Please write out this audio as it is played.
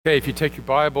Okay, if you take your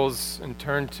Bibles and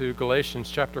turn to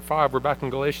Galatians chapter 5, we're back in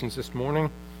Galatians this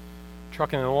morning,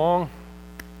 trucking along.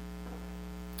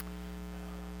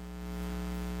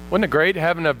 Wasn't it great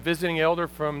having a visiting elder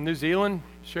from New Zealand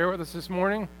share with us this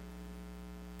morning?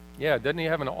 Yeah, doesn't he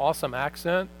have an awesome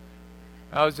accent?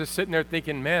 I was just sitting there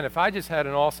thinking, man, if I just had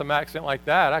an awesome accent like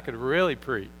that, I could really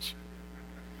preach.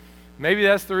 Maybe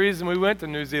that's the reason we went to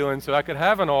New Zealand, so I could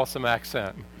have an awesome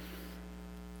accent.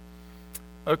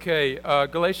 Okay,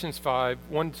 Galatians 5,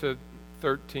 1 to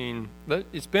 13.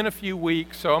 It's been a few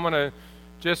weeks, so I'm going to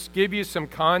just give you some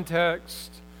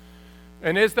context.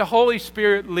 And as the Holy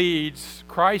Spirit leads,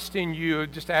 Christ in you,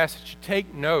 just ask that you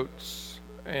take notes.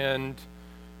 And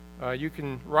you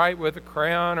can write with a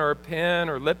crayon or a pen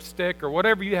or lipstick or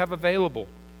whatever you have available.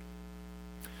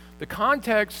 The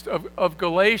context of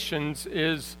Galatians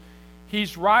is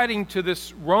he's writing to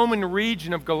this Roman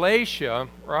region of Galatia,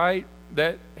 right,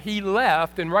 that he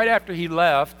left, and right after he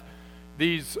left,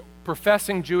 these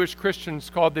professing Jewish Christians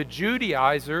called the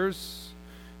Judaizers,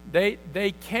 they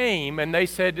came and they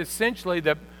said essentially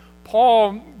that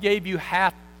Paul gave you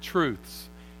half-truths.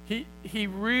 He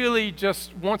really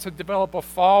just wants to develop a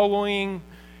following.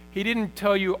 He didn't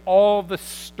tell you all the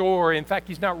story. In fact,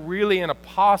 he's not really an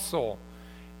apostle.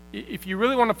 If you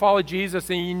really want to follow Jesus,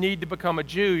 then you need to become a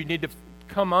Jew. You need to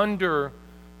come under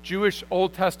Jewish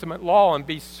Old Testament law and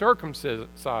be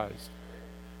circumcised.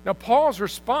 Now, Paul's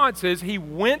response is he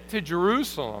went to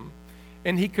Jerusalem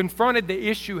and he confronted the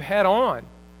issue head on.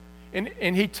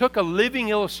 And he took a living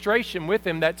illustration with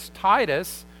him. That's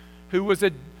Titus, who was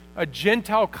a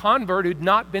Gentile convert who'd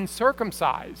not been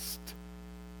circumcised.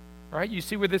 Right? You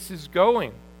see where this is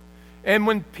going. And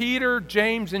when Peter,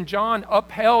 James, and John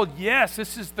upheld, yes,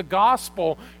 this is the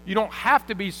gospel, you don't have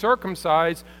to be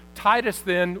circumcised, Titus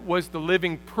then was the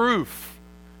living proof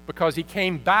because he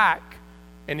came back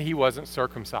and he wasn't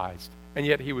circumcised, and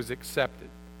yet he was accepted.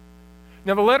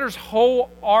 Now, the letter's whole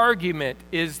argument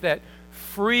is that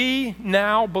free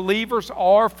now believers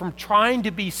are from trying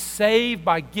to be saved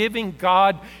by giving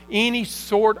God any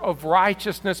sort of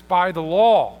righteousness by the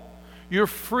law. You're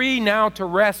free now to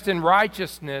rest in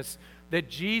righteousness that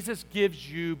Jesus gives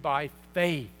you by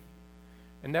faith.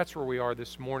 And that's where we are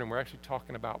this morning. We're actually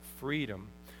talking about freedom.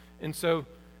 And so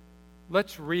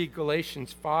let's read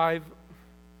Galatians 5,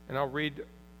 and I'll read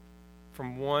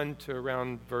from 1 to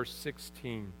around verse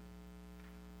 16.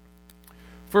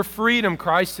 For freedom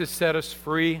Christ has set us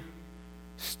free.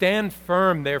 Stand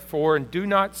firm, therefore, and do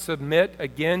not submit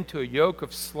again to a yoke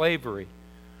of slavery.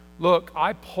 Look,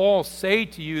 I, Paul, say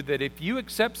to you that if you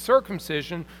accept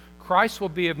circumcision, Christ will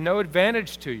be of no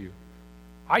advantage to you.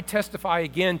 I testify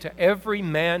again to every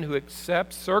man who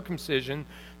accepts circumcision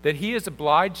that he is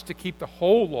obliged to keep the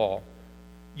whole law.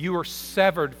 You are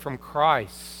severed from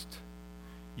Christ.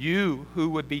 You who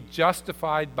would be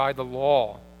justified by the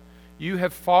law. You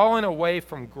have fallen away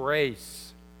from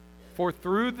grace. For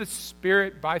through the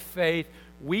Spirit by faith,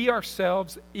 we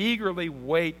ourselves eagerly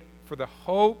wait for the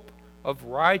hope of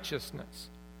righteousness.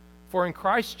 For in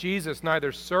Christ Jesus,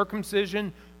 neither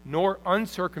circumcision nor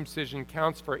uncircumcision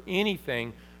counts for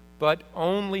anything, but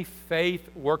only faith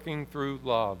working through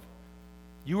love.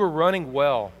 You were running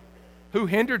well. Who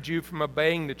hindered you from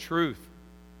obeying the truth?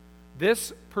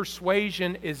 This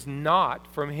persuasion is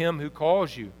not from him who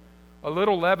calls you. A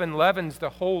little leaven leavens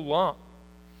the whole lump.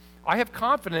 I have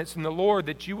confidence in the Lord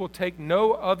that you will take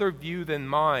no other view than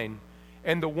mine,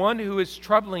 and the one who is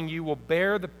troubling you will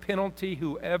bear the penalty,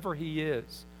 whoever he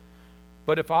is.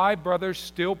 But if I, brothers,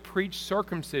 still preach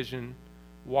circumcision,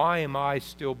 why am I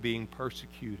still being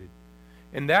persecuted?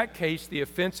 In that case, the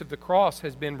offense of the cross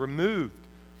has been removed.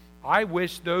 I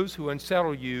wish those who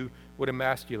unsettle you would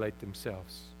emasculate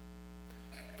themselves.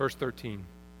 Verse 13.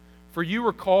 For you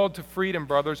were called to freedom,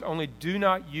 brothers, only do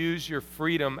not use your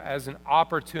freedom as an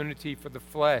opportunity for the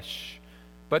flesh,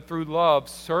 but through love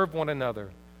serve one another.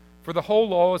 For the whole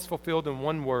law is fulfilled in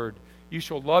one word: you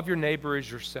shall love your neighbor as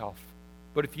yourself.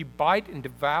 But if you bite and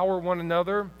devour one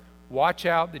another, watch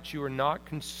out that you are not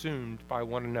consumed by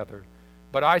one another.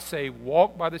 But I say,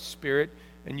 walk by the Spirit,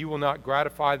 and you will not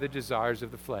gratify the desires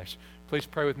of the flesh. Please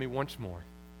pray with me once more.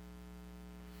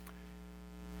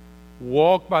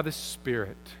 Walk by the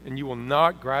Spirit, and you will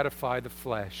not gratify the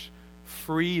flesh.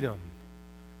 Freedom.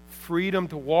 Freedom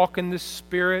to walk in the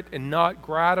Spirit and not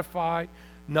gratify,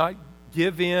 not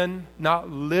give in, not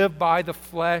live by the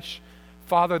flesh.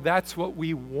 Father, that's what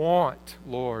we want,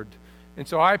 Lord. And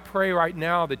so I pray right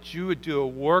now that you would do a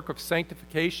work of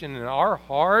sanctification in our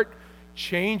heart,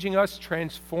 changing us,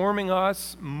 transforming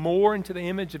us more into the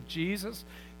image of Jesus.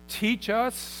 Teach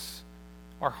us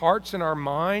our hearts and our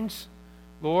minds,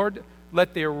 Lord,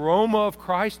 let the aroma of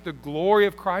Christ, the glory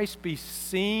of Christ be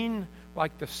seen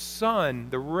like the sun,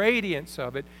 the radiance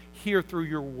of it, here through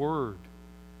your word.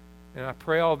 And I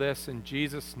pray all this in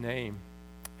Jesus' name.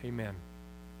 Amen.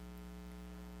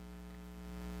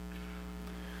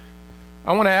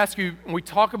 I want to ask you, when we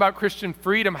talk about Christian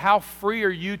freedom, how free are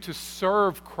you to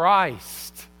serve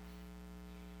Christ?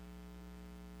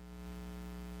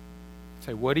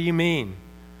 Say, what do you mean?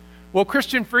 Well,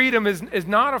 Christian freedom is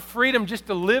not a freedom just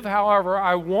to live however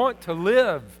I want to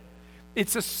live.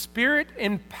 It's a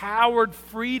Spirit-empowered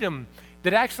freedom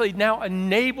that actually now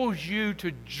enables you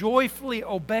to joyfully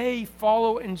obey,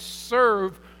 follow, and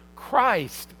serve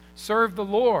Christ, serve the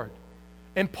Lord.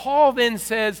 And Paul then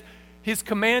says, his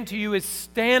command to you is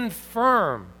stand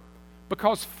firm,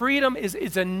 because freedom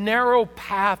is a narrow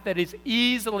path that is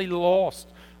easily lost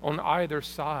on either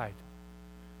side.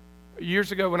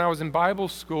 Years ago when I was in Bible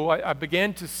school, I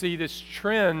began to see this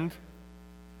trend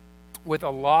with a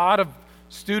lot of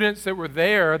students that were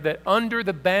there, that under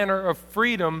the banner of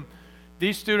freedom,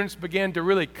 these students began to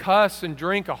really cuss and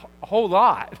drink a whole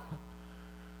lot.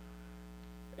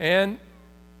 And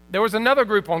there was another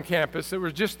group on campus that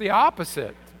was just the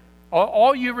opposite.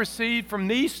 All you received from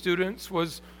these students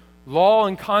was law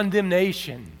and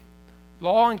condemnation.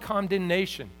 Law and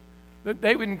condemnation.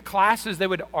 They would, in classes, they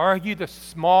would argue the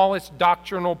smallest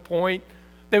doctrinal point.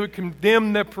 They would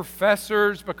condemn the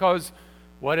professors because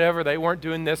whatever, they weren't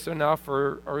doing this enough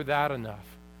or that enough.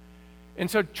 And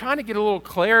so trying to get a little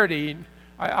clarity,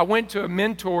 I went to a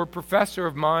mentor, professor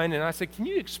of mine, and I said, can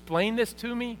you explain this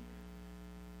to me?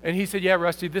 And he said, yeah,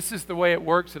 Rusty, this is the way it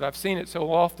works, that I've seen it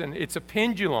so often. It's a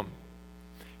pendulum.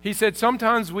 He said,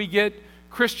 sometimes we get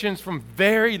Christians from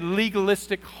very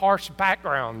legalistic, harsh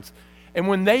backgrounds. And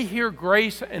when they hear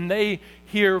grace and they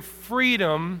hear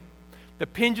freedom, the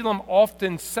pendulum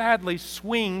often, sadly,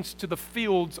 swings to the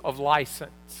fields of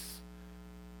license.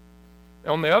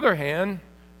 On the other hand,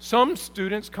 some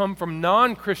students come from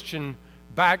non-Christian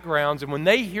backgrounds, and when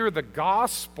they hear the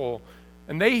gospel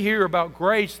and they hear about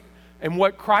grace and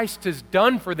what Christ has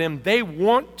done for them, they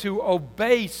want to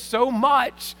obey so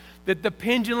much that the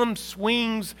pendulum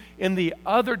swings in the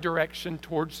other direction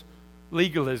towards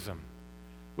legalism,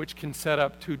 which can set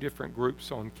up two different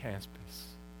groups on campus.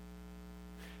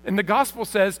 And the gospel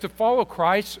says to follow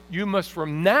Christ, you must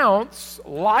renounce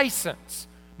license,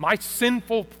 my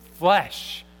sinful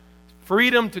flesh,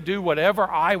 freedom to do whatever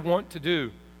I want to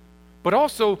do. But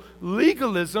also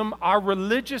legalism, our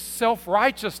religious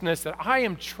self-righteousness, that I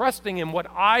am trusting in what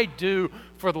I do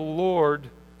for the Lord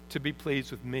to be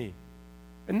pleased with me.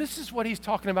 And this is what he's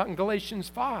talking about in Galatians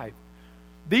 5.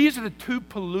 These are the two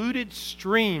polluted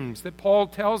streams that Paul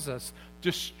tells us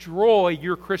destroy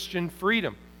your Christian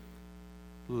freedom.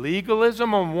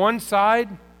 Legalism on one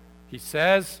side, he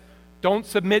says, don't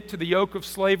submit to the yoke of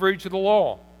slavery to the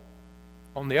law.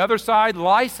 On the other side,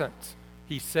 license.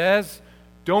 He says,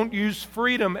 don't use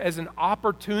freedom as an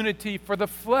opportunity for the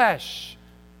flesh.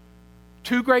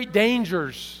 Two great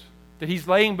dangers that he's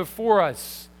laying before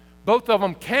us, both of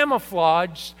them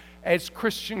camouflaged as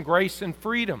Christian grace and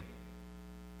freedom.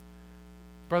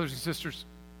 Brothers and sisters,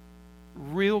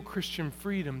 real Christian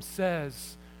freedom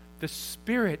says the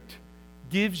Spirit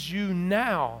gives you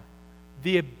now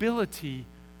the ability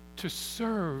to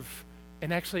serve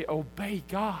and actually obey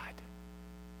God.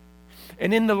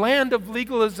 And in the land of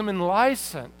legalism and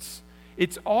license,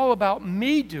 it's all about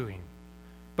me doing.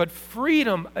 But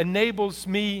freedom enables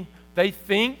me, they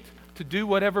think, to do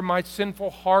whatever my sinful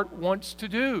heart wants to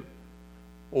do.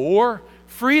 Or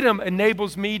freedom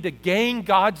enables me to gain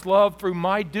God's love through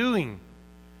my doing.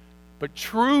 But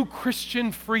true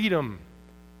Christian freedom,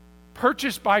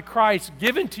 purchased by Christ,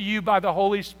 given to you by the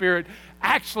Holy Spirit,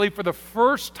 actually for the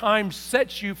first time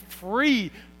sets you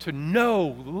free to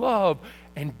know, love,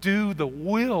 and do the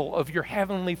will of your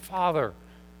Heavenly Father.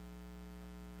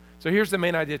 So here's the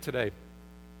main idea today.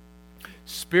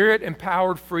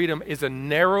 Spirit-empowered freedom is a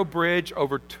narrow bridge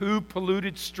over two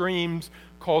polluted streams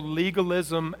called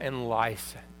legalism and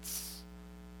license.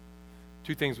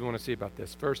 Two things we want to see about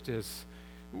this. First is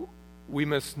we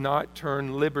must not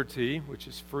turn liberty, which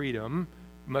is freedom,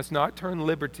 must not turn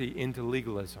liberty into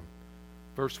legalism.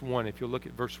 Verse 1, if you'll look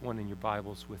at verse 1 in your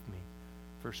Bibles with me.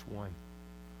 Verse 1.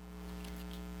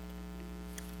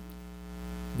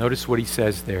 Notice what he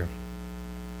says there.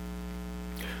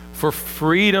 For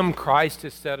freedom Christ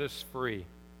has set us free.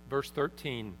 Verse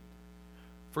 13.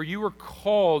 For you were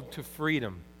called to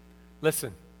freedom.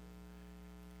 Listen,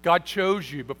 God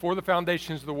chose you before the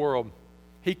foundations of the world.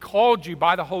 He called you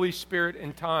by the Holy Spirit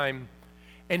in time,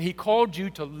 and He called you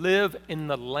to live in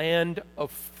the land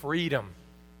of freedom,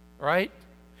 right?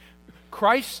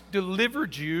 Christ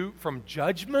delivered you from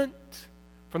judgment,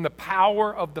 from the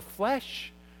power of the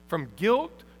flesh, from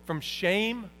guilt, from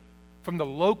shame, from the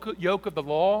yoke of the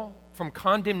law, from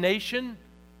condemnation,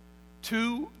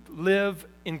 to live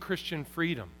in Christian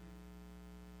freedom.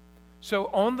 So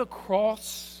on the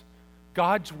cross,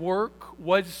 God's work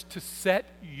was to set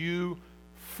you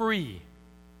free.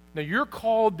 Now you're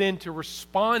called then to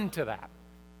respond to that.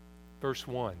 Verse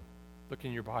 1. Look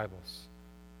in your Bibles.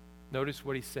 Notice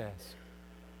what he says.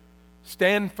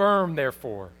 Stand firm,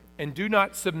 therefore, and do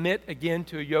not submit again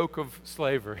to a yoke of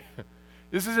slavery.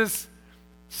 This is this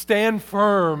stand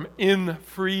firm in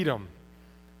freedom.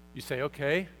 You say,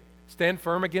 okay, stand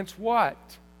firm against what?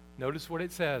 Notice what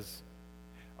it says.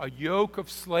 A yoke of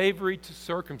slavery to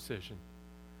circumcision.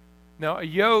 Now, a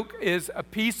yoke is a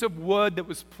piece of wood that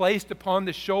was placed upon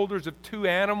the shoulders of two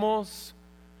animals,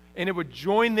 and it would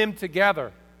join them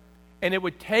together, and it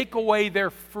would take away their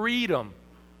freedom.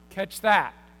 Catch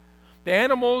that. The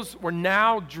animals were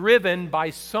now driven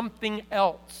by something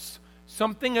else.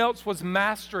 Something else was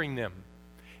mastering them.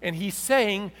 And he's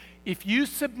saying, if you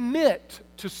submit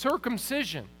to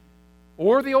circumcision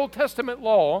or the Old Testament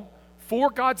law for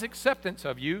God's acceptance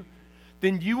of you,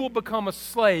 then you will become a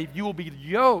slave. You will be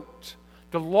yoked.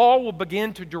 The law will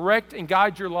begin to direct and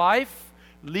guide your life,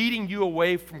 leading you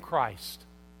away from Christ.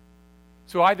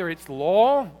 So either it's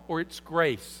law or it's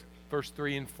grace. Verse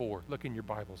 3 and 4. Look in your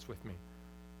Bibles with me.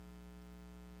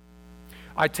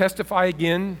 I testify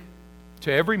again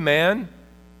to every man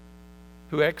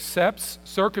who accepts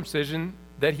circumcision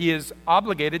that he is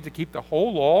obligated to keep the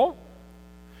whole law.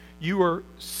 You are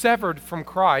severed from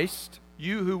Christ.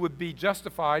 You who would be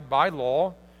justified by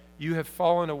law, you have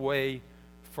fallen away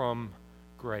from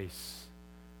grace.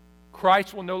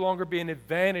 Christ will no longer be an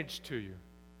advantage to you.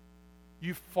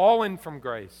 You've fallen from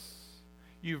grace.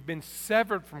 You've been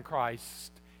severed from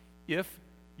Christ if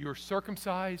you're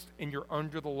circumcised and you're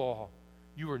under the law.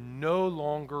 You are no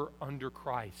longer under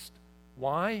Christ.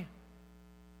 Why?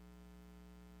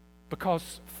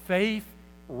 Because faith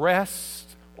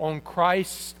rests on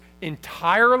Christ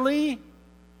entirely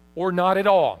or not at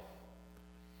all.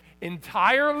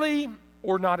 Entirely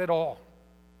or not at all.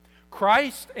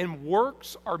 Christ and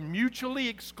works are mutually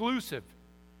exclusive.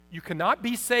 You cannot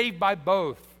be saved by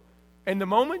both. And the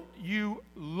moment you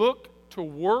look to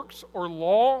works or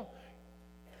law,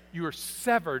 you are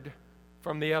severed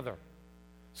from the other.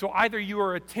 So either you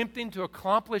are attempting to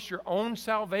accomplish your own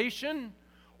salvation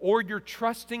or you're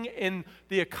trusting in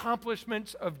the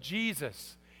accomplishments of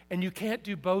Jesus. And you can't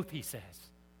do both, he says.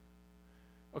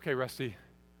 Okay, Rusty,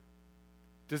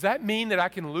 does that mean that I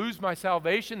can lose my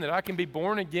salvation, that I can be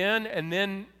born again, and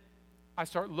then I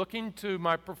start looking to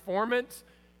my performance?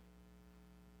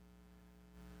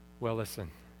 Well,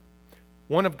 listen.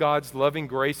 One of God's loving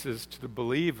graces to the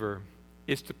believer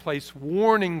is to place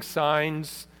warning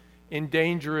signs in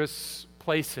dangerous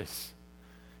places,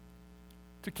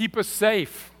 to keep us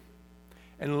safe.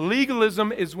 And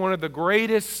legalism is one of the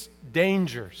greatest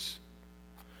dangers.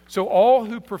 So all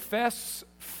who profess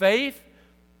faith,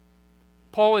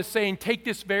 Paul is saying, take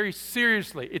this very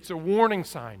seriously. It's a warning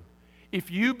sign.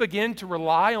 If you begin to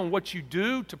rely on what you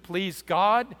do to please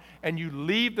God and you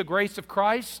leave the grace of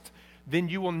Christ, then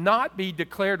you will not be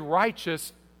declared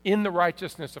righteous in the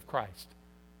righteousness of Christ.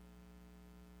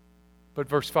 But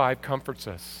verse 5 comforts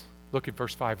us. Look at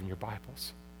verse 5 in your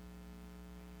Bibles.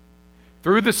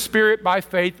 Through the Spirit by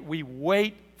faith, we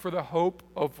wait for the hope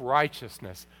of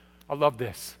righteousness. I love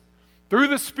this. Through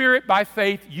the Spirit by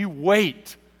faith, you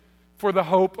wait for the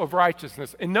hope of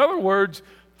righteousness. In other words,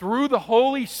 through the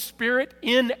Holy Spirit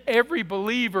in every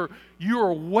believer, you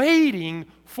are waiting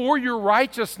for your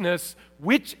righteousness,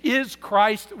 which is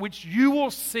Christ, which you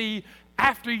will see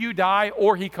after you die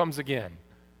or he comes again.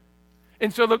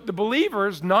 And so the believer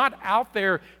is not out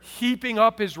there heaping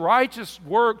up his righteous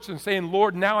works and saying,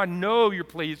 Lord, now I know you're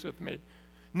pleased with me.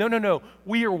 No.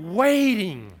 We are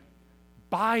waiting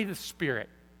by the Spirit,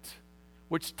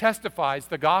 which testifies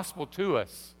the gospel to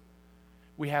us.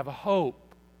 We have a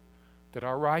hope that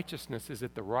our righteousness is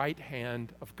at the right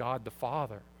hand of God the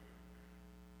Father.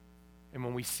 And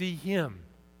when we see him,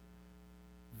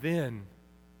 then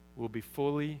we'll be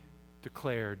fully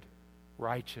declared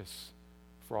righteous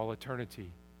for all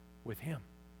eternity with him.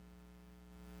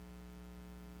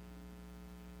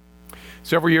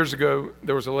 Several years ago,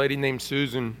 there was a lady named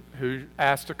Susan who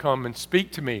asked to come and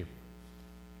speak to me.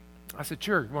 I said,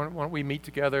 sure, why don't we meet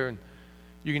together and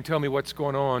you can tell me what's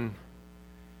going on.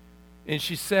 And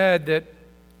she said that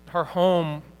her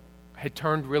home had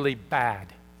turned really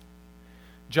bad.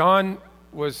 John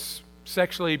was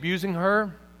sexually abusing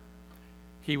her.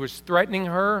 He was threatening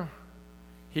her.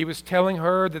 He was telling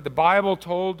her that the Bible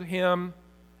told him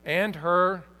and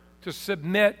her to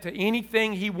submit to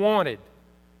anything he wanted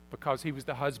because he was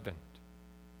the husband.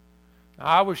 Now,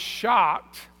 I was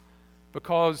shocked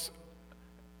because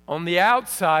on the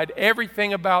outside,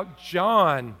 everything about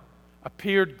John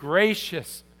appeared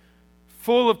gracious,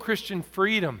 full of Christian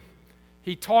freedom.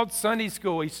 He taught Sunday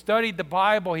school. He studied the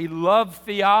Bible. He loved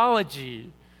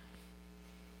theology.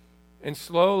 And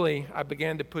slowly, I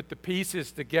began to put the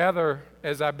pieces together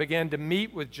as I began to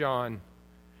meet with John.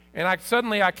 And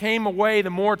suddenly I came away, the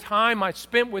more time I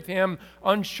spent with him,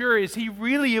 unsure, is he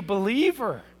really a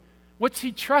believer? What's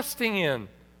he trusting in?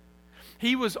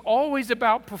 He was always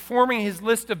about performing his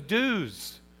list of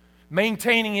dues,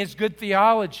 maintaining his good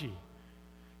theology.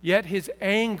 Yet his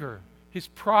anger, his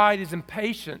pride, his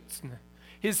impatience,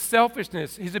 his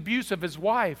selfishness, his abuse of his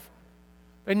wife,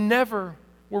 they never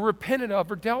were repented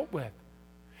of or dealt with.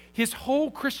 His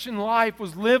whole Christian life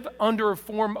was lived under a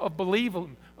form of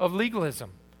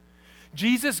legalism.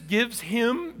 Jesus gives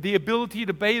him the ability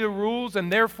to obey the rules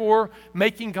and therefore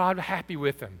making God happy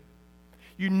with him.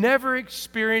 You never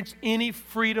experience any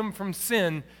freedom from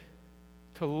sin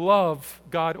to love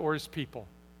God or his people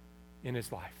in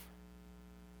his life.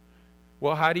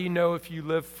 Well, how do you know if you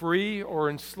live free or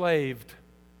enslaved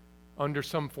under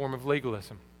some form of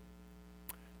legalism?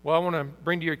 Well, I want to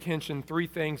bring to your attention three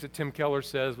things that Tim Keller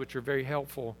says, which are very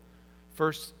helpful.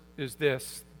 First is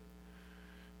this: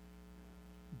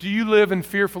 do you live in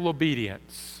fearful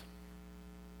obedience?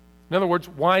 In other words,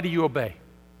 why do you obey?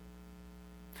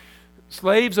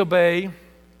 Slaves obey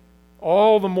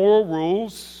all the moral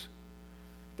rules.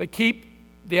 They keep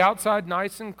the outside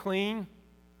nice and clean.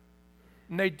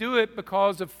 And they do it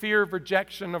because of fear of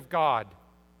rejection of God.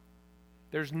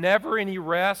 There's never any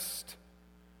rest.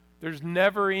 There's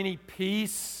never any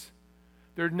peace.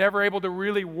 They're never able to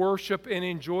really worship and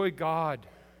enjoy God.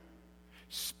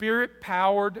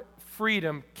 Spirit-powered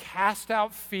freedom casts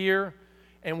out fear,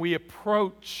 and we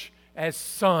approach as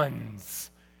sons,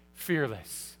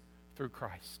 fearless through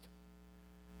Christ.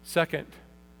 Second,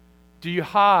 do you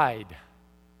hide?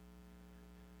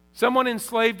 Someone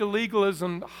enslaved to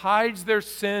legalism hides their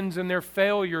sins and their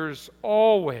failures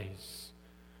always.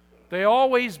 They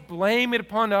always blame it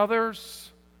upon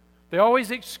others. They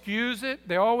always excuse it.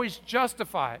 They always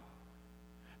justify it.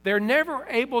 They're never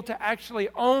able to actually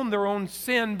own their own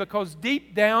sin because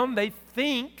deep down they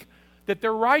think that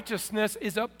their righteousness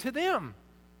is up to them.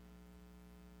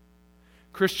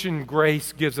 Christian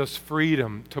grace gives us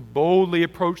freedom to boldly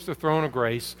approach the throne of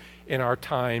grace in our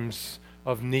times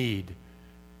of need.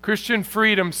 Christian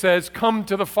freedom says, come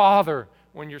to the Father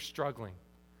when you're struggling.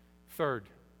 Third,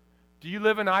 do you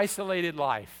live an isolated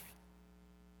life?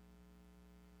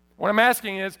 What I'm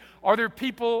asking is, are there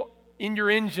people in your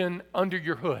engine under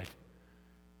your hood?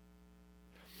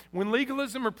 When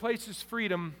legalism replaces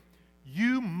freedom,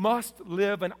 you must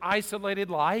live an isolated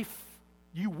life.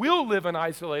 You will live an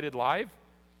isolated life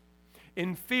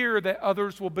in fear that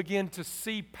others will begin to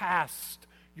see past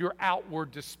your outward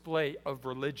display of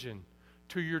religion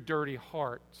to your dirty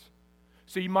heart.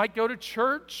 So you might go to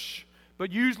church,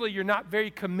 but usually you're not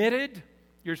very committed.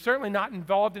 You're certainly not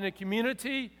involved in a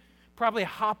community. Probably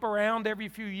hop around every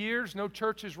few years. No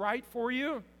church is right for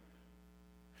you.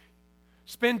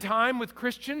 Spend time with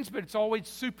Christians, but it's always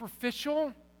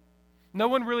superficial. No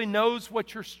one really knows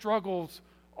what your struggles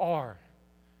are.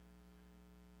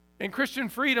 And Christian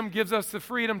freedom gives us the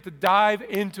freedom to dive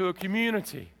into a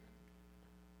community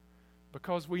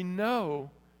because we know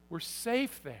we're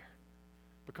safe there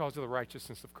because of the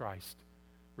righteousness of Christ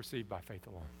received by faith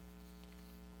alone.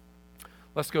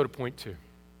 Let's go to point 2.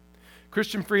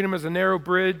 Christian freedom is a narrow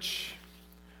bridge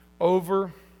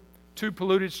over two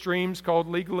polluted streams called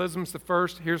legalisms. The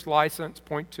first, here's license,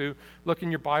 point 2. Look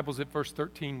in your Bibles at verse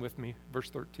 13 with me, verse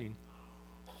 13.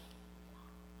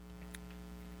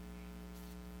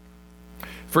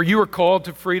 For you are called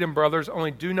to freedom, brothers,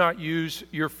 only do not use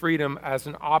your freedom as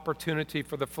an opportunity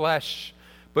for the flesh,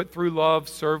 but through love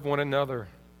serve one another.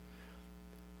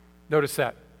 Notice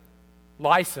that.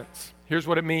 License. Here's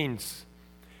what it means.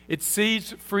 It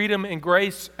sees freedom and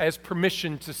grace as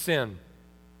permission to sin.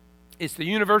 It's the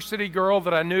university girl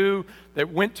that I knew that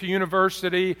went to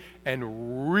university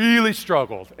and really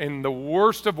struggled in the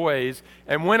worst of ways,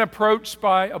 and when approached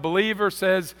by a believer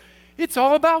says, it's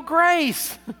all about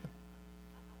grace.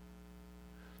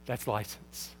 That's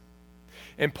license.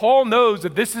 And Paul knows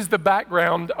that this is the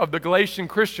background of the Galatian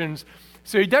Christians,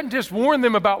 so he doesn't just warn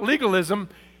them about legalism,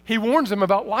 he warns them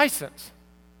about license.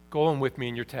 Go on with me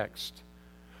in your text.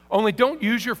 Only don't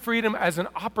use your freedom as an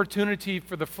opportunity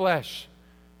for the flesh.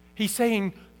 He's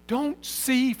saying, don't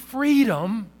see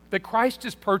freedom that Christ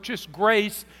has purchased,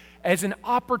 grace, as an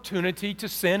opportunity to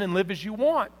sin and live as you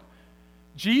want.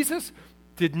 Jesus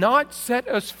did not set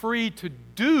us free to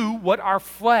do what our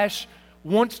flesh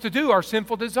wants to do, our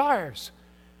sinful desires.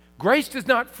 Grace does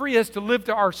not free us to live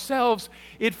to ourselves.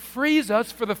 It frees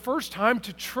us for the first time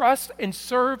to trust and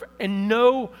serve and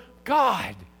know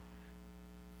God.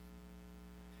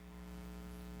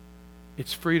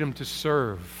 It's freedom to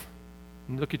serve.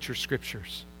 And look at your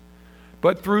scriptures.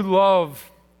 But through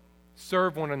love,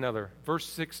 serve one another. Verse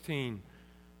 16.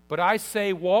 But I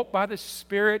say, walk by the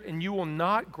Spirit, and you will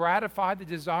not gratify the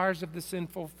desires of the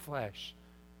sinful flesh.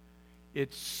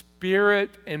 It's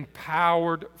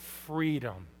Spirit-empowered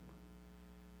freedom.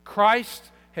 Christ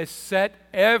has set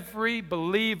every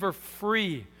believer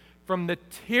free from the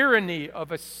tyranny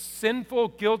of a sinful,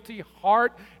 guilty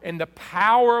heart and the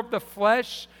power of the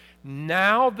flesh.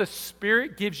 Now the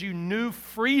Spirit gives you new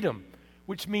freedom,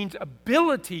 which means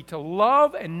ability to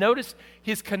love, and notice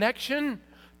His connection,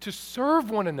 to serve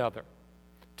one another,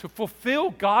 to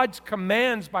fulfill God's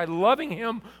commands by loving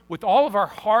Him with all of our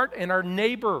heart and our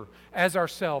neighbor as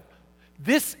ourselves.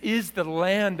 This is the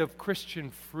land of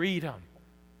Christian freedom.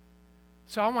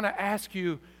 So I want to ask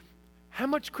you, how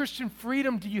much Christian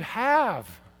freedom do you have?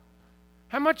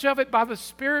 How much of it by the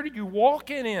Spirit are you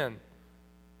walking in?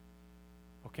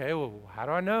 Okay, well, how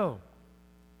do I know?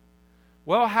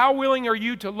 Well, how willing are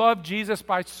you to love Jesus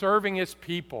by serving His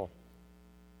people?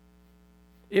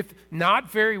 If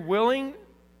not very willing,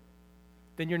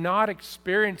 then you're not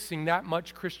experiencing that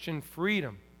much Christian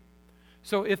freedom.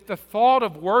 So if the thought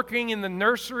of working in the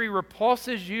nursery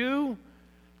repulses you,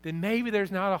 then maybe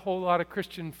there's not a whole lot of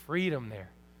Christian freedom there.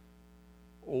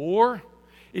 Or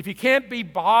if you can't be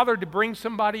bothered to bring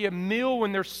somebody a meal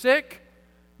when they're sick,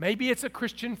 maybe it's a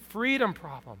Christian freedom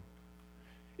problem.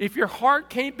 If your heart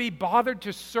can't be bothered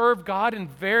to serve God in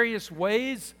various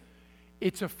ways,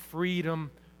 it's a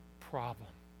freedom problem.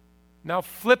 Now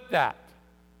flip that.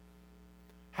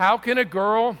 How can a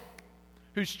girl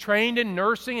who's trained in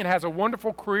nursing and has a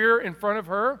wonderful career in front of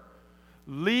her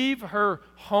leave her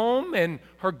home and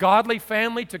her godly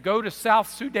family to go to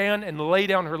South Sudan and lay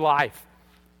down her life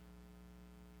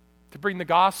to bring the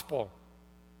gospel?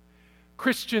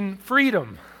 Christian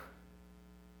freedom.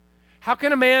 How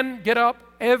can a man get up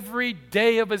every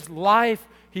day of his life?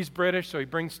 He's British, so he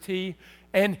brings tea,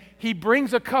 and he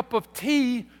brings a cup of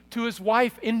tea to his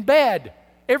wife in bed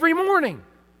every morning.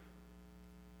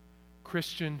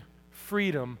 Christian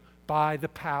freedom by the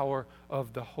power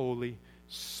of the Holy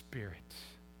Spirit.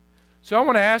 So I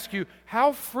want to ask you,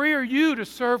 how free are you to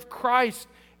serve Christ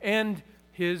and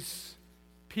His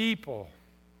people?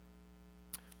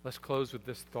 Let's close with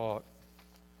this thought.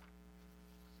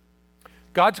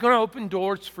 God's going to open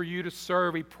doors for you to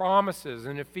serve. He promises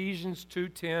in Ephesians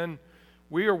 2:10,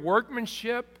 we are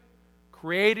workmanship,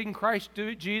 created in Christ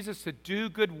Jesus to do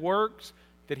good works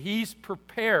that He's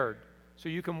prepared so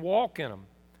you can walk in them.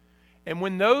 And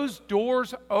when those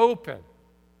doors open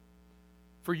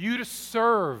for you to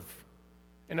serve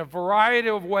in a variety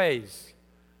of ways,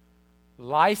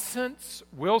 license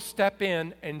will step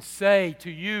in and say to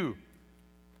you,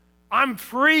 I'm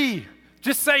free,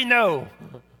 just say no.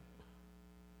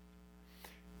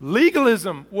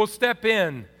 Legalism will step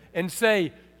in and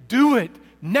say, do it.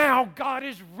 Now God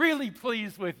is really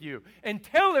pleased with you. And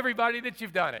tell everybody that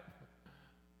you've done it.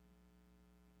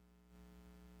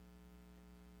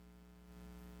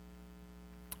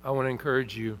 I want to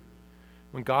encourage you,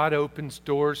 when God opens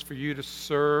doors for you to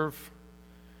serve,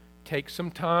 take some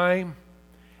time.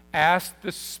 Ask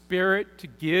the Spirit to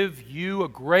give you a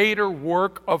greater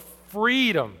work of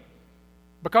freedom.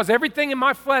 Because everything in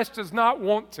my flesh does not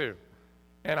want to.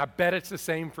 And I bet it's the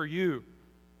same for you.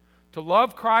 To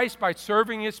love Christ by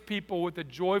serving His people with a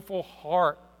joyful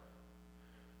heart.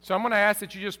 So I'm going to ask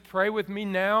that you just pray with me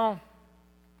now,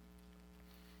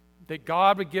 that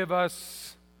God would give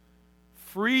us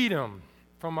freedom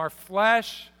from our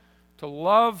flesh to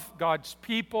love God's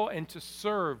people and to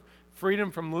serve.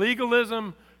 Freedom from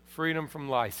legalism, freedom from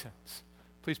license.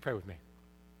 Please pray with me.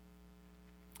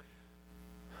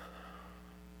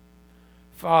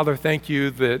 Father, thank you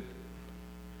that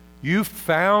you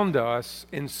found us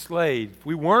enslaved.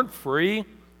 We weren't free.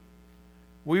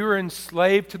 We were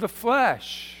enslaved to the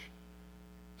flesh,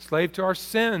 enslaved to our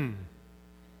sin.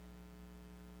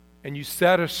 And you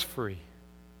set us free.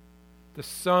 The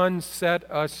Son set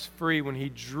us free when He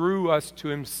drew us to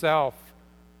Himself.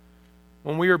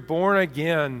 When we were born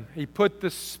again, He put the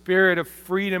spirit of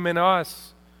freedom in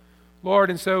us, Lord.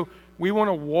 And so we want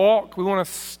to walk, we want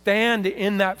to stand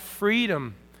in that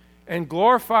freedom and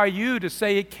glorify you, to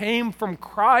say it came from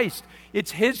Christ.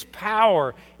 It's His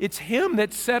power. It's Him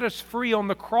that set us free on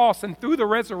the cross and through the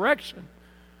resurrection.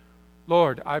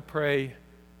 Lord, I pray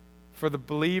for the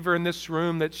believer in this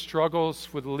room that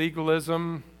struggles with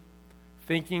legalism,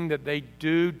 thinking that they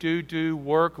do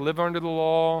work, live under the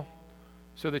law,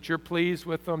 so that you're pleased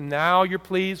with them. Now you're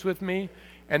pleased with me.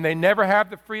 And they never have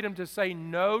the freedom to say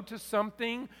no to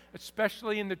something,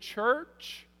 especially in the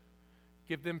church.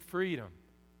 Give them freedom.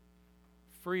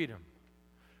 Freedom.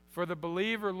 For the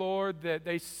believer, Lord, that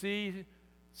they see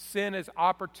sin as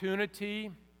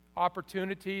opportunity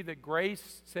that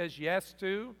grace says yes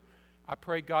to. I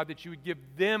pray, God, that you would give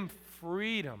them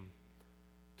freedom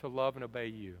to love and obey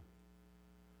you.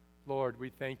 Lord, we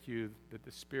thank you that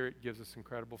the Spirit gives us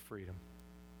incredible freedom.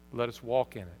 Let us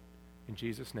walk in it. In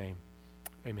Jesus' name,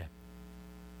 amen.